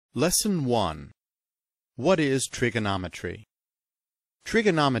Lesson 1. What is trigonometry?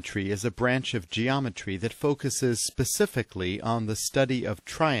 Trigonometry is a branch of geometry that focuses specifically on the study of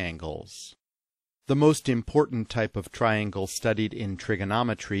triangles. The most important type of triangle studied in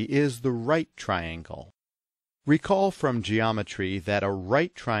trigonometry is the right triangle. Recall from geometry that a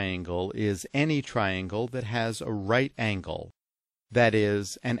right triangle is any triangle that has a right angle, that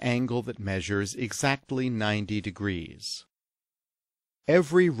is, an angle that measures exactly 90 degrees.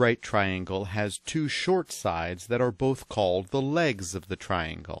 Every right triangle has two short sides that are both called the legs of the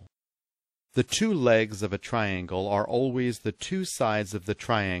triangle. The two legs of a triangle are always the two sides of the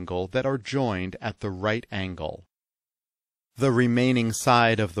triangle that are joined at the right angle. The remaining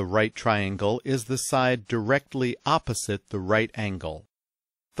side of the right triangle is the side directly opposite the right angle,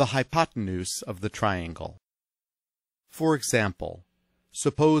 the hypotenuse of the triangle. For example,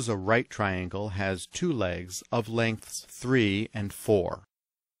 suppose a right triangle has two legs of lengths 3 and 4.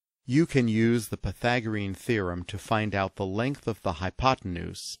 You can use the Pythagorean theorem to find out the length of the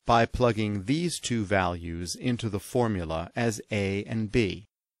hypotenuse by plugging these two values into the formula as a and b.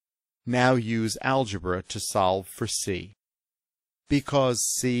 Now use algebra to solve for c. Because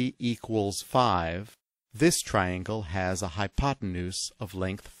c equals 5, this triangle has a hypotenuse of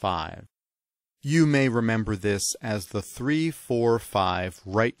length 5. You may remember this as the 3, 4, 5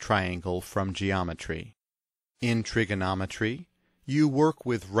 right triangle from geometry. In trigonometry, you work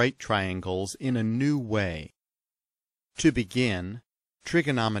with right triangles in a new way. To begin,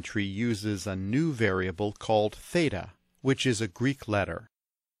 trigonometry uses a new variable called theta, which is a Greek letter.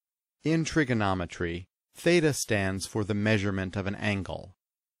 In trigonometry, theta stands for the measurement of an angle.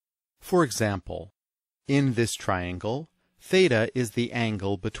 For example, in this triangle, theta is the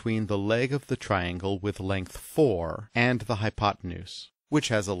angle between the leg of the triangle with length 4 and the hypotenuse, which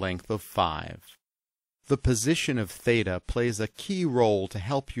has a length of 5. The position of theta plays a key role to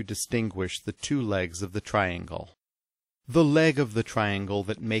help you distinguish the two legs of the triangle. The leg of the triangle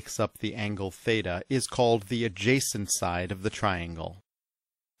that makes up the angle theta is called the adjacent side of the triangle.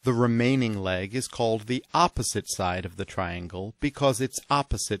 The remaining leg is called the opposite side of the triangle because it's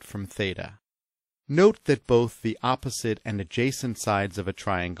opposite from theta. Note that both the opposite and adjacent sides of a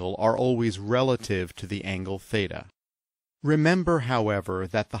triangle are always relative to the angle theta. Remember, however,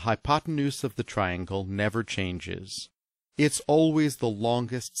 that the hypotenuse of the triangle never changes. It's always the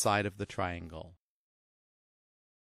longest side of the triangle.